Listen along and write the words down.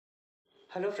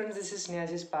Hello friends, this is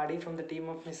Niasis Paddy from the team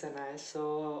of Miss Anai.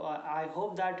 I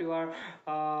hope that you are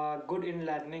good in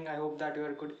learning. I hope that you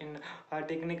are good in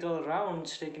technical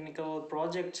rounds, technical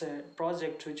projects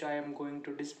which I am going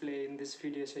to display in this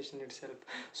video session itself.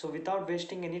 So without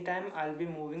wasting any time, I'll be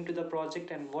moving to the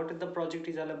project and what the project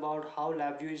is all about, how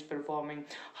LabVIEW is performing,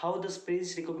 how the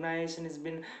speech recognition has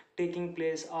been taking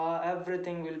place.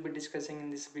 Everything we'll be discussing in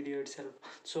this video itself.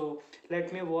 So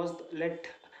let you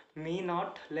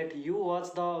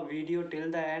watch the video till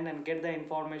the end and get the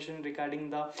information regarding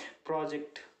the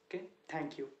project. Okay,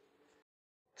 thank you.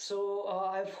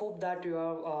 I hope that you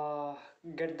have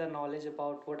get the knowledge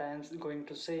about what I am going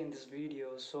to say in this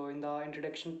video. So in the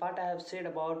introduction part, I have said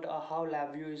about how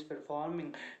LabVIEW is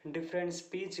performing different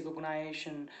speech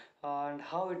recognition and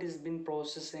how it is been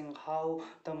processing, how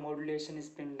the modulation is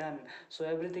been done. So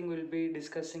everything will be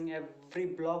discussing, every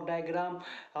block diagram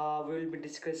we will be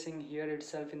discussing here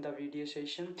itself in the video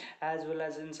session, as well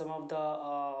as in some of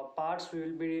the parts we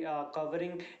will be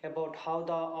covering about how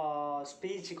the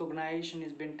speech recognition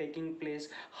is been taking place,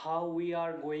 how we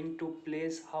are going to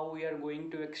place, how we are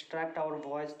going to extract our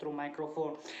voice through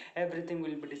microphone. Everything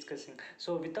we'll be discussing.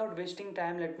 So without wasting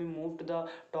time, let me move to the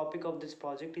topic of this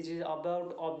project, which is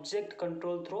about object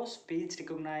control through speech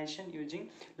recognition using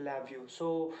LabVIEW.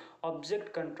 So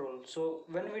object control, so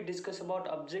when we discuss about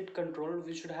object control,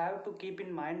 we should have to keep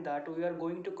in mind that we are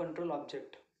going to control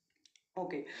object.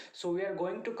 Okay, so we are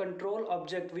going to control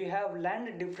object. We have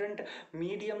learned different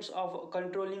mediums of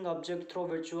controlling object through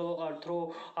virtual or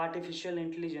through artificial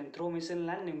intelligence, through machine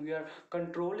learning. We are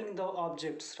controlling the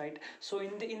objects, right? So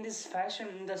in this fashion,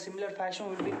 in the similar fashion,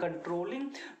 we'll be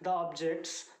controlling the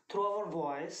objects through our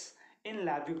voice in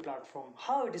LabVIEW platform.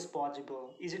 How it is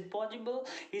possible? Is it possible?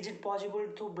 Is it possible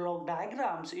through block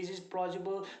diagrams? Is it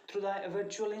possible through the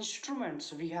virtual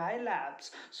instruments, VI labs?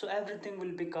 So everything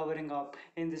will be covering up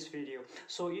in this video.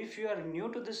 So if you are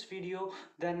new to this video,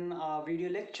 then video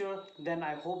lecture, then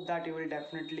I hope that you will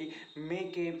definitely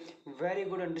make a very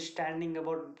good understanding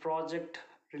about project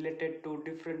related to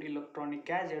different electronic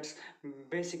gadgets,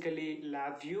 basically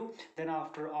LabVIEW, then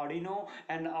after Arduino,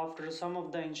 and after some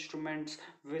of the instruments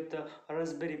with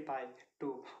Raspberry Pi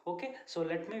too. Okay, so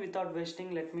without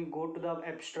wasting, let me go to the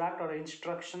abstract or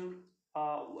instruction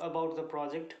about the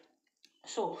project.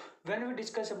 So when we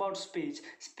discuss about speech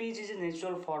is a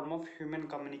natural form of human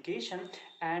communication,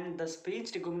 and the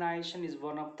speech recognition is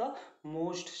one of the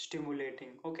most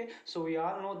stimulating. Okay, so we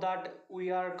all know that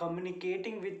we are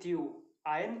communicating with you.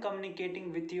 I am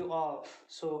communicating with you all.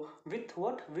 So with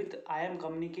what? With I am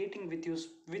communicating with you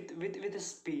with a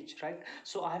speech, right?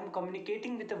 So I am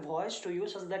communicating with a voice to you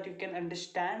so that you can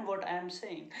understand what I am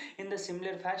saying. In the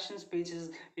similar fashion, speech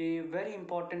is a very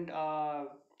important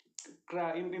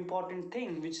important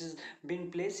thing which has been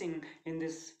placing in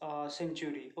this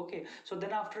century. Okay, so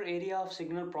then after area of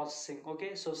signal processing.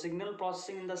 Okay, so signal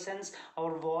processing in the sense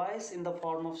our voice in the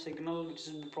form of signal which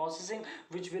is processing,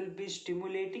 which will be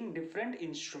stimulating different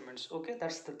instruments. Okay,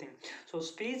 that's the thing. So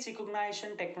speech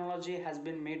recognition technology has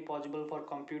been made possible for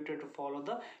computer to follow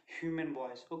the human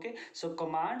voice. Okay, so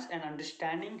commands and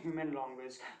understanding human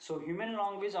language. So human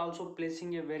language also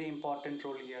placing a very important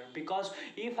role here, because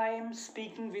if I am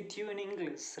speaking with you in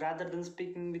English rather than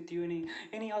speaking with you in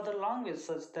any other language,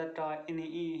 such that in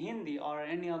Hindi or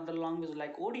any other language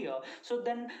like Odia, so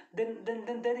then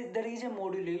there is a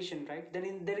modulation, right?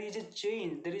 There is a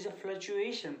change, there is a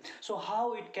fluctuation. So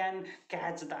how it can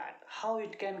catch that, how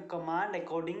it can command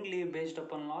accordingly based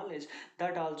upon knowledge,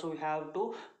 that also we have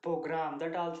to program,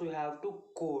 that also we have to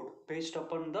code based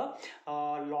upon the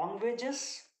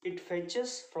languages it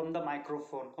fetches from the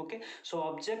microphone. Okay, so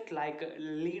object like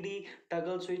LED,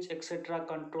 toggle switch, etc.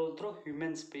 control through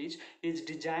human speech is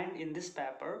designed in this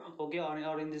paper, okay,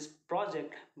 or in this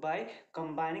project, by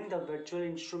combining the virtual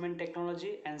instrument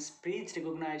technology and speech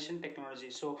recognition technology.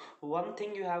 So one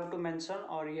thing you have to mention,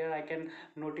 or here I can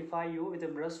notify you with a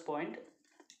brush point,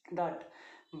 that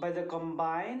by the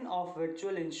combine of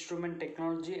virtual instrument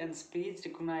technology and speech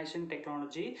recognition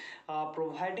technology,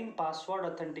 providing password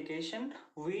authentication,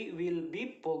 we will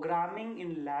be programming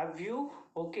in LabVIEW.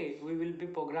 Okay, we will be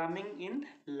programming in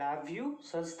LabVIEW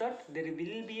such that there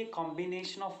will be a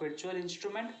combination of virtual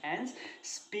instrument and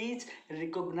speech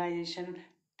recognition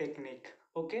technique.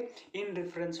 Okay, in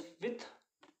reference with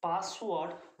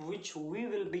password which we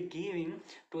will be giving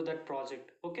to that project.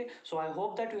 Okay, so I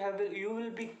hope that you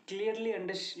will be clearly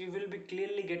you will be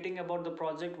clearly getting about the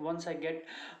project once I get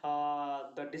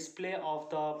the display of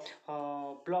the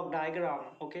block diagram.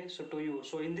 Okay, so to you,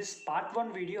 so in this part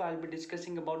 1 video I'll be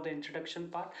discussing about the introduction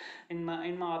part. In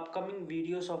my upcoming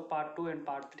videos of part 2 and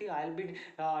part 3, I'll be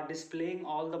displaying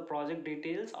all the project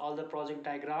details, all the project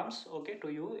diagrams. Okay, to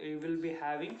you, you will be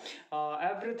having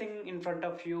everything in front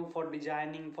of you for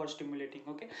designing, for stimulating.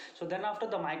 Okay, so then after,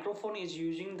 the microphone is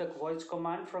using the voice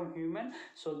command from human.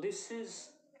 So this is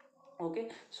okay,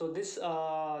 so this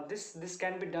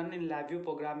can be done in LabVIEW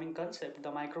programming concept.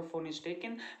 The microphone is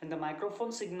taken and the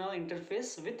microphone signal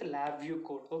interface with LabVIEW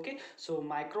code. Okay, so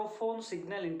microphone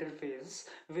signal interface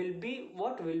will be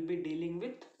what will be dealing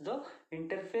with the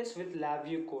interface with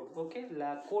LabVIEW code. Okay,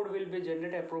 lab code will be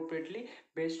generated appropriately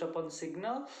based upon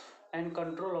signal and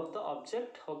control of the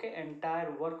object. Okay, entire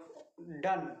work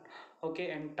done.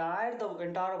 Okay, entire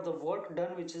of the work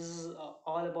done, which is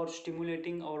all about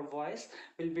stimulating our voice,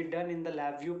 will be done in the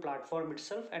LabVIEW platform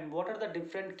itself. And what are the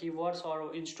different keywords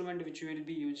or instrument which we will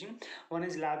be using? One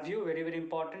is LabVIEW, very very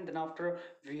important. Then after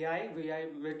VI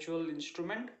virtual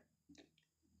instrument.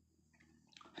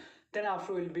 Then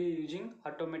after we'll be using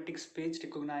automatic speech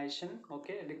recognition.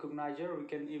 Okay, recognizer, we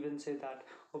can even say that.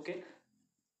 Okay,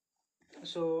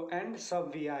 so and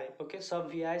sub vi. Okay,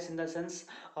 sub vi's in the sense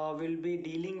will be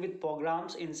dealing with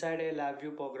programs inside a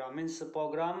LabVIEW program, means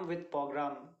program with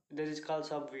program. This is called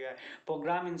sub vi,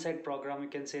 program inside program, you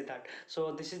can say that.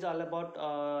 So this is all about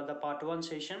the part 1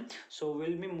 session. So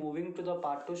we'll be moving to the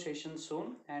part 2 session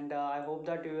soon, and I hope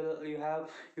that you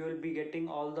will be getting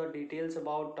all the details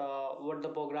about what the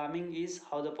programming is,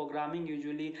 how the programming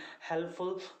usually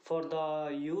helpful for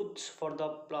the youths, for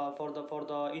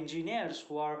the engineers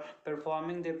who are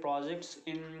performing their projects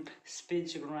in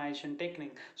speech recognition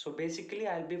technique. So basically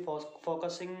I'll be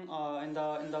focusing in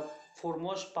the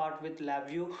foremost part with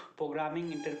LabVIEW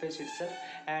programming interface itself,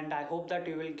 and I hope that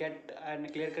you will get a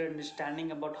clear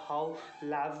understanding about how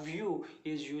LabVIEW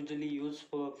is usually used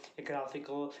for a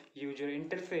graphical user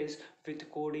interface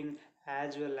with coding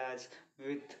as well as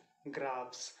with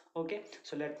graphs. Okay,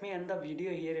 so let me end the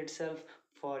video here itself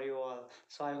for you all.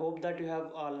 So I hope that you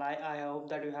have I hope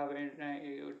that you have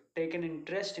taken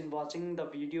interest in watching the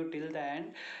video till the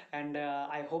end, and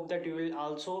I hope that you will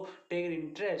also take an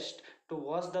interest to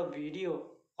watch the video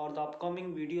or the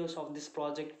upcoming videos of this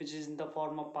project, which is in the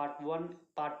form of part 1,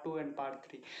 part 2 and part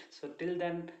 3. So till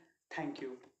then, thank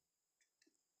you.